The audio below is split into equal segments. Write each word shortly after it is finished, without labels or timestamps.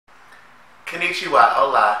Konnichiwa,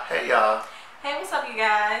 hola, hey y'all. Hey, what's up you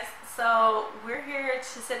guys? So we're here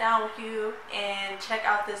to sit down with you and check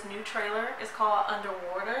out this new trailer. It's called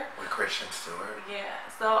Underwater. With Kristen Stewart. Yeah,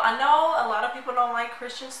 so I know a lot of people don't like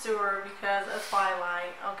Kristen Stewart because of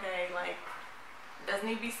Twilight. Okay, like, doesn't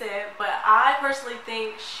need to be said, but I personally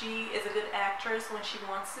think she is a good actress when she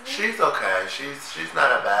wants to be. She's okay. She's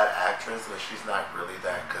not a bad actress, but she's not really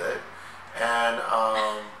that good. And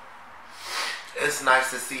it's nice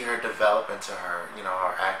to see her develop into her,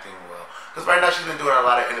 her acting will. Because right now she's been doing a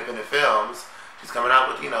lot of independent films. She's coming out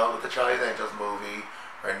with, with the Charlie's Angels movie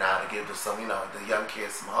right now to give some, the young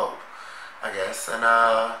kids some hope, I guess. And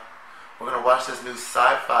we're gonna watch this new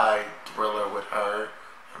sci-fi thriller with her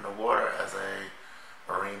underwater as a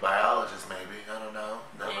marine biologist, maybe. I don't know.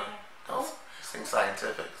 Don't seem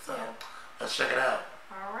scientific. So let's check it out.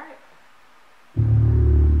 All right.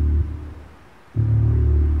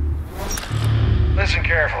 Listen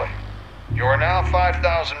carefully. You are now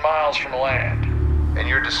 5,000 miles from land, and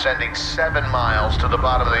you're descending 7 miles to the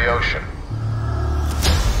bottom of the ocean.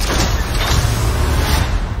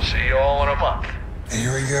 See you all in a month.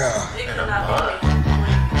 Here we go. In a month.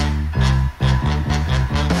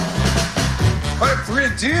 All right, we're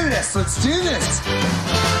gonna do this. Let's do this.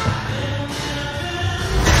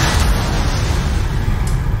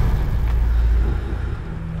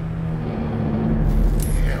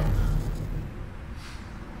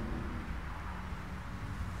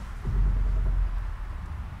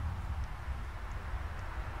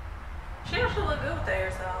 She actually look good with the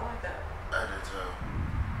hairstyle. I like that. I do too.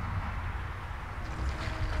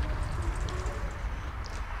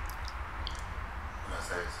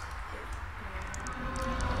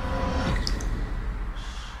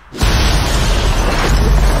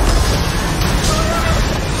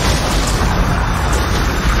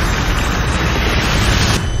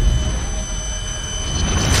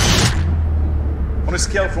 On a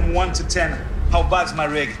scale from 1 to 10, how bad's my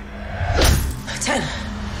rig? 10.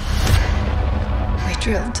 We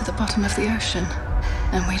drilled to the bottom of the ocean,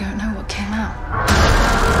 and we don't know what came out.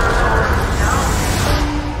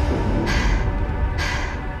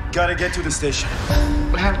 Gotta get to the station.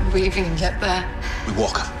 How did we even get there? We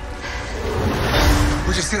walk.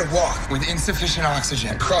 We're just gonna walk with insufficient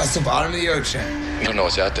oxygen across the bottom of the ocean. You don't know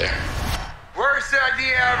what's out there. Worst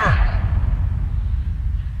idea ever.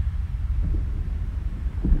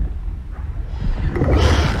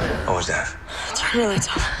 What was that? Turn the lights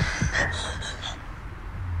off.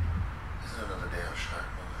 This is another damn shark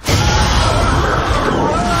movie.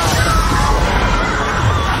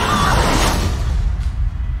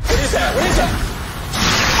 What is that? What is that?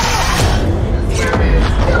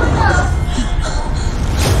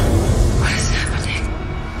 What is happening?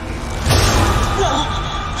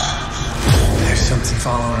 There's something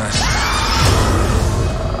following us.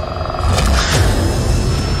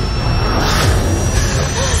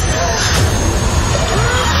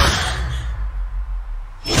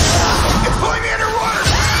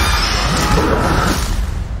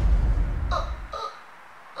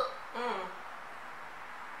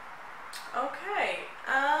 Okay.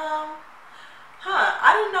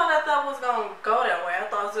 I didn't know that was gonna go that way. I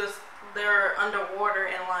thought it was just they're underwater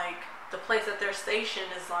and like the place that they're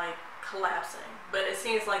stationed is like collapsing. But it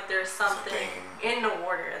seems like there's something in the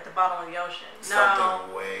water at the bottom of the ocean.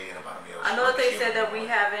 Something way in the bottom of the ocean. I know that they said that we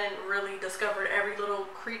haven't really discovered every little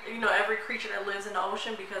every creature that lives in the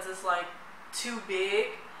ocean because it's like too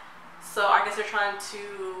big. So I guess they're trying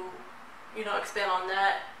to, expand on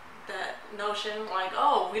that notion. Like,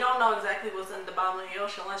 oh, we don't know exactly what's in the bottom of the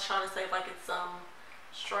ocean. Let's try to say like it's some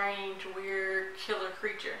strange, weird, killer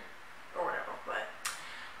creature or whatever. But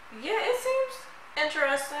yeah, it seems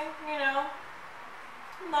interesting.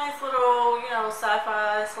 Nice little,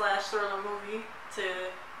 sci-fi / thriller movie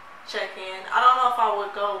to check in. I don't know if I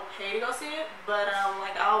would go pay to go see it, but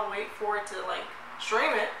like I'll wait for it to like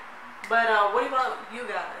stream it. But what about you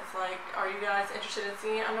guys? Like, are you guys interested in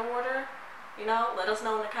seeing Underwater? Let us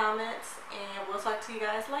know in the comments, and we'll talk to you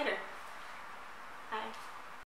guys later. Bye.